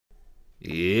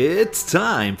It's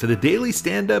time for the Daily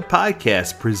Stand-Up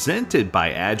Podcast presented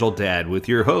by AgileDad with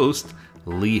your host,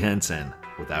 Lee Henson.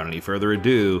 Without any further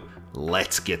ado,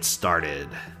 let's get started.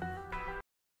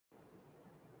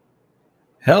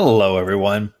 Hello,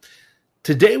 everyone.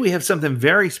 Today we have something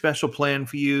very special planned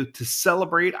for you to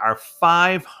celebrate our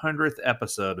 500th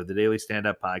episode of the Daily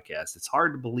Stand-Up Podcast. It's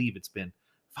hard to believe it's been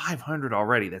 500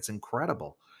 already. That's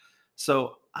incredible.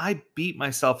 So I beat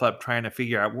myself up trying to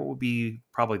figure out what would be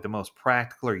probably the most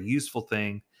practical or useful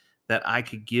thing that I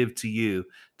could give to you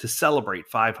to celebrate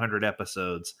 500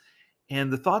 episodes.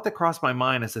 And the thought that crossed my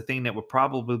mind as the thing that would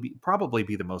probably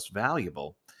be the most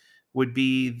valuable would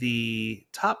be the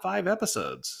top 5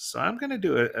 episodes. So I'm going to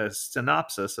do a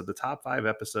synopsis of the top 5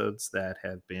 episodes that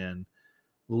have been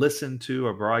listened to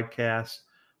or broadcast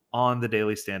on the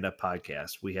Daily Stand-Up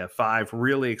Podcast. We have 5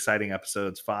 really exciting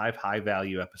episodes, 5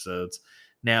 high-value episodes.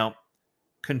 Now,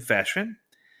 confession,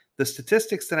 the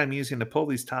statistics that I'm using to pull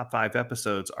these top 5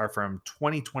 episodes are from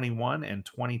 2021 and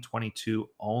 2022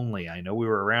 only. I know we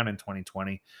were around in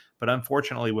 2020, but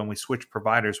unfortunately, when we switched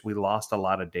providers, we lost a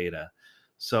lot of data.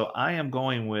 So I am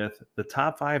going with the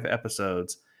top 5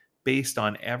 episodes based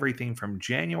on everything from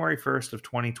January 1st of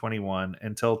 2021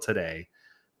 until today,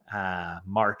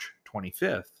 March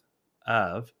 25th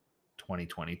of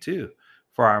 2022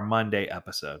 for our Monday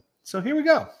episode. So here we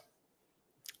go.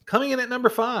 Coming in at number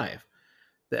 5,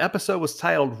 the episode was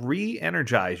titled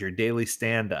Re-Energize Your Daily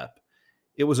Stand-Up.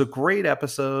 It was a great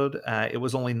episode. It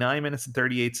was only 9 minutes and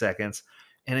 38 seconds,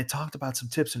 and it talked about some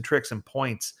tips and tricks and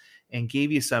points and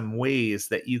gave you some ways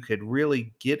that you could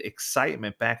really get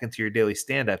excitement back into your daily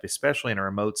stand-up, especially in a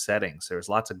remote setting. So there's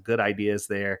lots of good ideas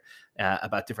there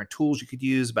about different tools you could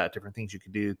use, about different things you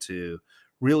could do to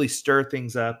really stir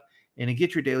things up and to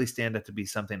get your daily stand-up to be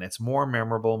something that's more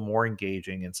memorable, more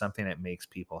engaging, and something that makes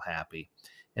people happy.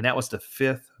 And that was the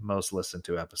 5th most listened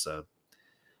to episode.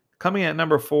 Coming at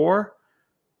number 4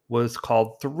 was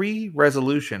called 3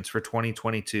 Resolutions for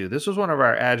 2022. This was one of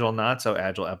our Agile, Not So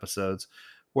Agile episodes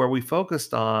where we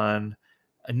focused on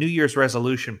a New Year's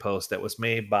resolution post that was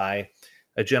made by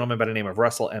a gentleman by the name of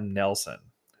Russell M. Nelson,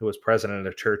 who was president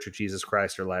of Church of Jesus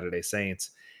Christ or Latter-day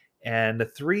Saints. And the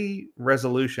 3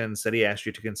 resolutions that he asked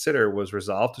you to consider was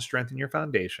resolve to strengthen your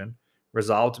foundation,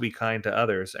 resolve to be kind to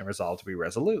others, and resolve to be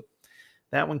resolute.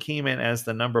 That one came in as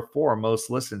the number 4 most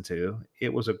listened to.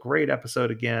 It was a great episode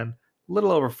again, a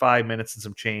little over 5 minutes and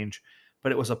some change,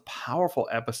 but it was a powerful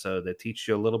episode that teaches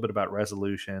you a little bit about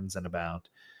resolutions and about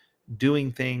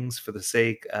doing things for the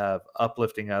sake of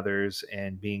uplifting others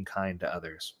and being kind to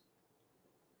others.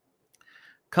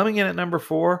 Coming in at number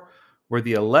 4 were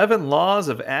the 11 laws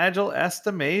of agile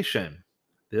estimation.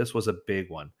 This was a big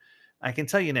one. I can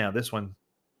tell you now, this one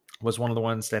was one of the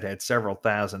ones that had several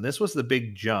thousand. This was the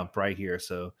big jump right here.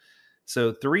 So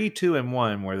 3, 2, and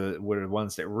 1 were the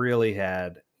ones that really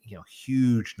had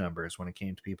huge numbers when it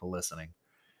came to people listening.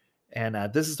 And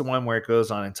this is the one where it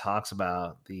goes on and talks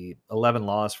about the 11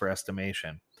 laws for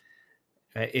estimation.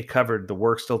 It covered the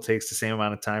work still takes the same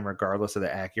amount of time regardless of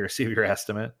the accuracy of your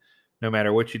estimate. No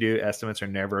matter what you do, estimates are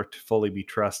never to fully be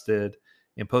trusted.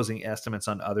 Imposing estimates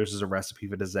on others is a recipe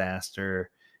for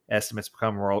disaster. Estimates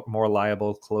become more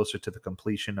liable closer to the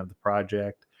completion of the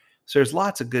project. So there's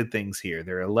lots of good things here.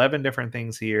 There are 11 different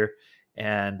things here.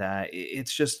 And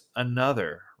it's just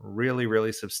another really,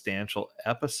 really substantial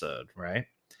episode, right?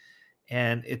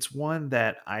 And it's one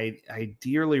that I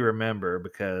dearly remember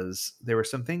because there were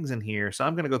some things in here. So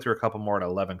I'm going to go through a couple more at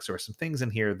 11 because there were some things in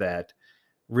here that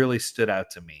really stood out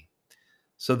to me.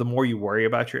 So the more you worry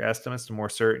about your estimates, the more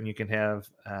certain you can have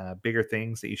bigger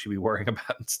things that you should be worrying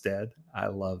about instead. I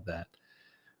love that.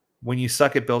 When you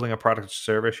suck at building a product or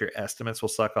service, your estimates will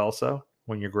suck also.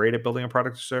 When you're great at building a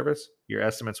product or service, your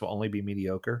estimates will only be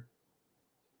mediocre.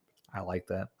 I like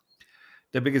that.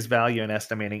 The biggest value in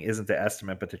estimating isn't the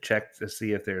estimate, but to check to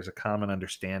see if there's a common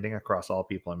understanding across all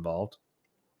people involved.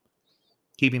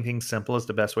 Keeping things simple is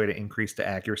the best way to increase the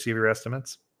accuracy of your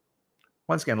estimates.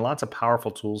 Once again, lots of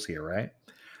powerful tools here, right?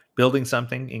 Building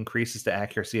something increases the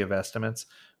accuracy of estimates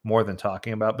more than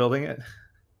talking about building it.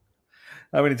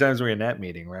 How many times were we in that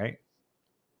meeting, right?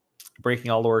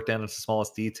 Breaking all the work down into the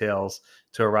smallest details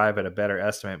to arrive at a better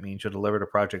estimate means you'll deliver the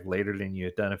project later than you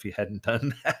had done if you hadn't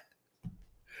done that.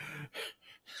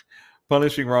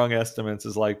 Punishing wrong estimates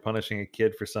is like punishing a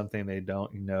kid for something they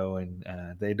don't know and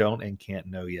they don't and can't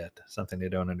know yet, something they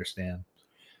don't understand.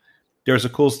 There's a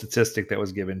cool statistic that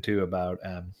was given too about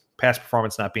past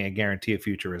performance not being a guarantee of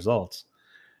future results.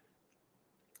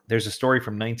 There's a story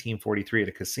from 1943 at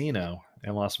a casino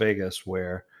in Las Vegas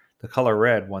where the color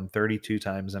red won 32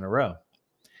 times in a row.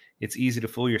 It's easy to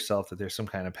fool yourself that there's some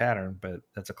kind of pattern, but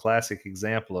that's a classic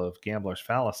example of gambler's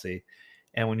fallacy.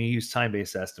 And when you use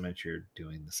time-based estimates, you're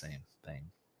doing the same thing.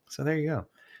 So there you go.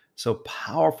 So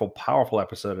powerful, powerful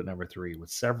episode at number 3 with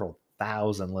several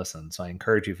thousand listens. So I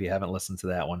encourage you, if you haven't listened to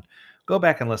that one, go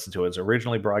back and listen to it. It was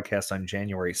originally broadcast on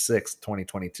January 6th,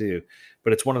 2022,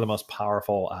 but it's one of the most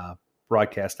powerful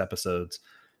broadcast episodes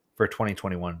for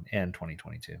 2021 and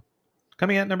 2022.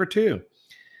 Coming at number 2,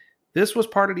 this was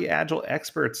part of the Agile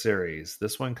Expert Series.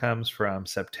 This one comes from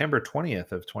September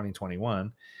 20th of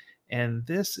 2021. And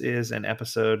this is an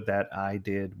episode that I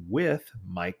did with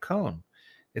Mike Cohn.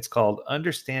 It's called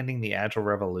Understanding the Agile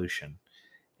Revolution.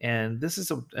 And this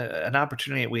is an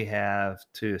opportunity that we have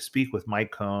to speak with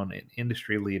Mike Cohn, an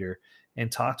industry leader,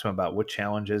 and talk to him about what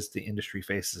challenges the industry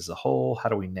faces as a whole. How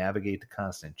do we navigate the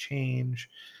constant change?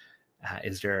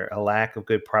 Is there a lack of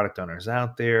good product owners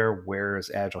out there? Where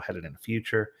is Agile headed in the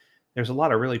future? There's a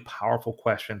lot of really powerful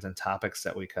questions and topics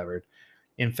that we covered.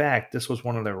 In fact, this was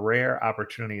one of the rare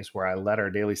opportunities where I let our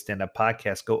daily stand-up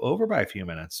podcast go over by a few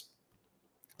minutes.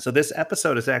 So this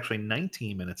episode is actually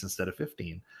 19 minutes instead of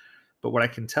 15. But what I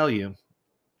can tell you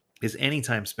is any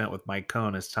time spent with Mike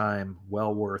Cohn is time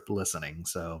well worth listening.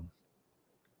 So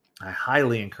I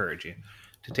highly encourage you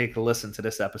to take a listen to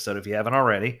this episode if you haven't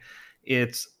already.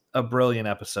 It's a brilliant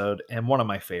episode and one of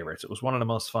my favorites. It was one of the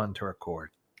most fun to record.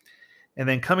 And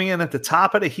then coming in at the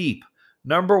top of the heap,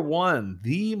 number 1,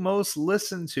 the most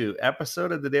listened to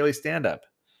episode of the Daily Stand-Up.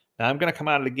 Now, I'm going to come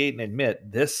out of the gate and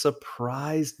admit this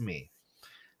surprised me.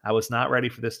 I was not ready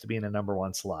for this to be in the number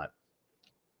 1 slot.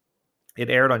 It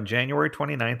aired on January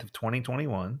 29th of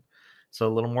 2021, so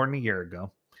a little more than a year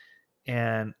ago.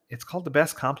 And it's called The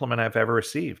Best Compliment I've Ever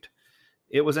Received.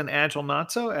 It was an Agile,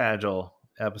 Not So Agile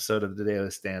episode of the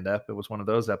Daily Stand-Up. It was one of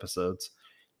those episodes.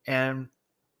 And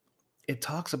it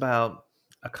talks about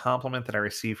a compliment that I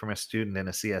received from a student in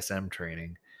a CSM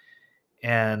training.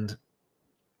 And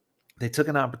they took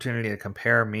an opportunity to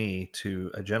compare me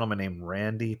to a gentleman named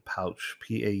Randy Pausch,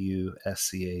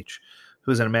 Pausch,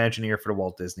 who's an Imagineer for the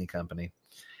Walt Disney Company.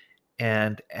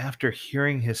 And after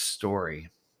hearing his story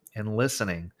and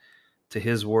listening to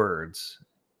his words,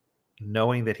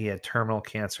 knowing that he had terminal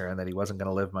cancer and that he wasn't going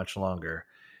to live much longer,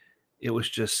 it was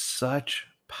just such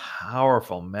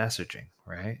powerful messaging,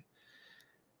 right?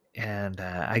 And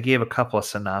I gave a couple of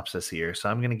synopses here, so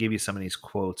I'm going to give you some of these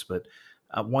quotes. But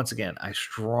once again, I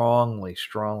strongly,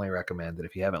 strongly recommend that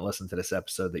if you haven't listened to this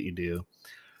episode, that you do.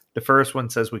 The first one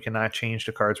says, "We cannot change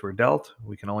the cards we're dealt.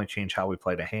 We can only change how we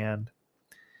play the hand.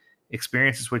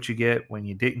 Experience is what you get when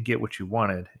you didn't get what you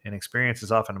wanted, and experience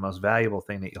is often the most valuable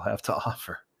thing that you'll have to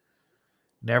offer.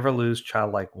 Never lose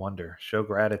childlike wonder. Show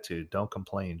gratitude. Don't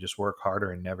complain. Just work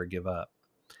harder and never give up.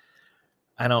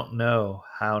 I don't know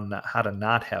how to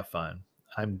not have fun.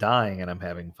 I'm dying and I'm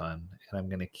having fun, and I'm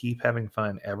going to keep having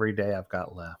fun every day I've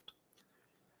got left.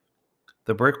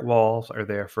 The brick walls are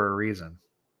there for a reason.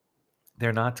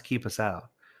 They're not to keep us out.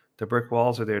 The brick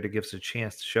walls are there to give us a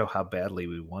chance to show how badly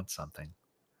we want something.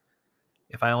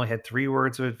 If I only had 3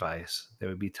 words of advice, they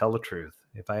would be tell the truth.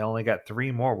 If I only got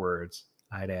 3 more words,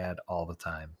 I'd add all the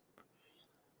time."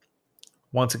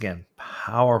 Once again,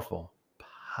 powerful,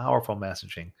 powerful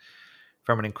messaging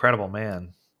from an incredible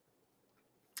man.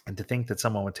 And to think that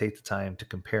someone would take the time to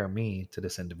compare me to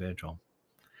this individual.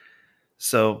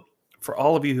 So for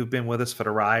all of you who've been with us for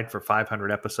the ride for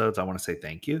 500 episodes, I want to say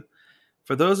thank you.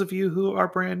 For those of you who are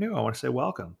brand new, I want to say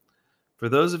welcome. For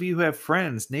those of you who have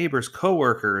friends, neighbors,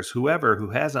 coworkers, whoever who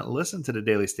hasn't listened to the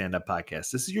Daily Stand-Up podcast,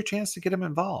 this is your chance to get them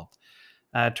involved.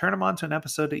 Turn them on to an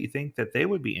episode that you think that they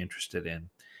would be interested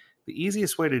in. The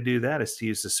easiest way to do that is to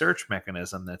use the search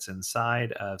mechanism that's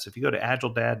inside of, so if you go to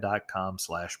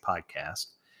agiledad.com/podcast,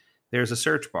 there's a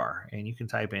search bar, and you can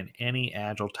type in any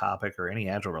Agile topic or any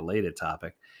Agile related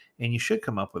topic, and you should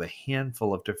come up with a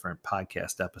handful of different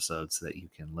podcast episodes that you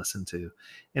can listen to.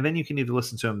 And then you can either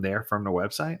listen to them there from the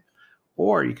website,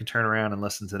 or you can turn around and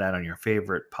listen to that on your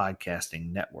favorite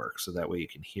podcasting network, so that way you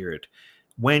can hear it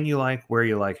when you like, where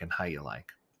you like, and how you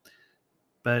like.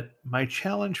 But my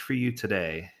challenge for you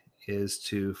today is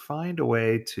to find a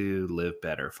way to live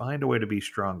better, find a way to be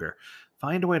stronger,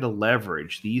 find a way to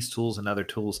leverage these tools and other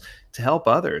tools to help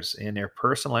others in their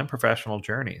personal and professional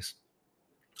journeys.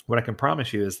 What I can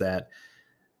promise you is that,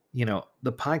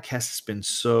 the podcast has been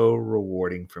so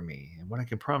rewarding for me. And what I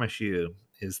can promise you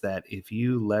is that if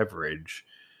you leverage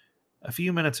a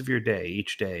few minutes of your day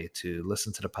each day to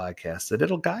listen to the podcast, that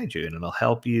it'll guide you and it'll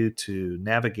help you to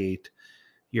navigate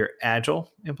your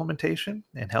Agile implementation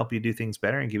and help you do things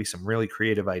better and give you some really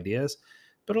creative ideas,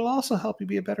 but it'll also help you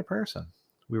be a better person.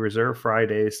 We reserve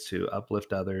Fridays to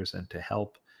uplift others and to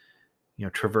help,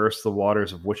 traverse the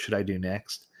waters of what should I do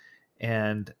next.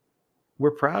 And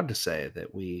we're proud to say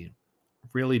that we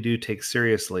really do take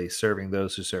seriously serving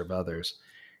those who serve others.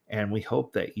 And we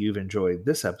hope that you've enjoyed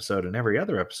this episode and every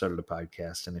other episode of the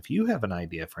podcast. And if you have an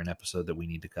idea for an episode that we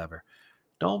need to cover,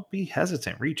 don't be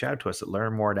hesitant. Reach out to us at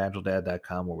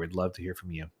learnmore@agiledad.com, where we'd love to hear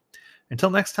from you. Until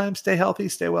next time, stay healthy,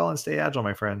 stay well, and stay agile,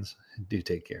 my friends. Do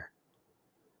take care.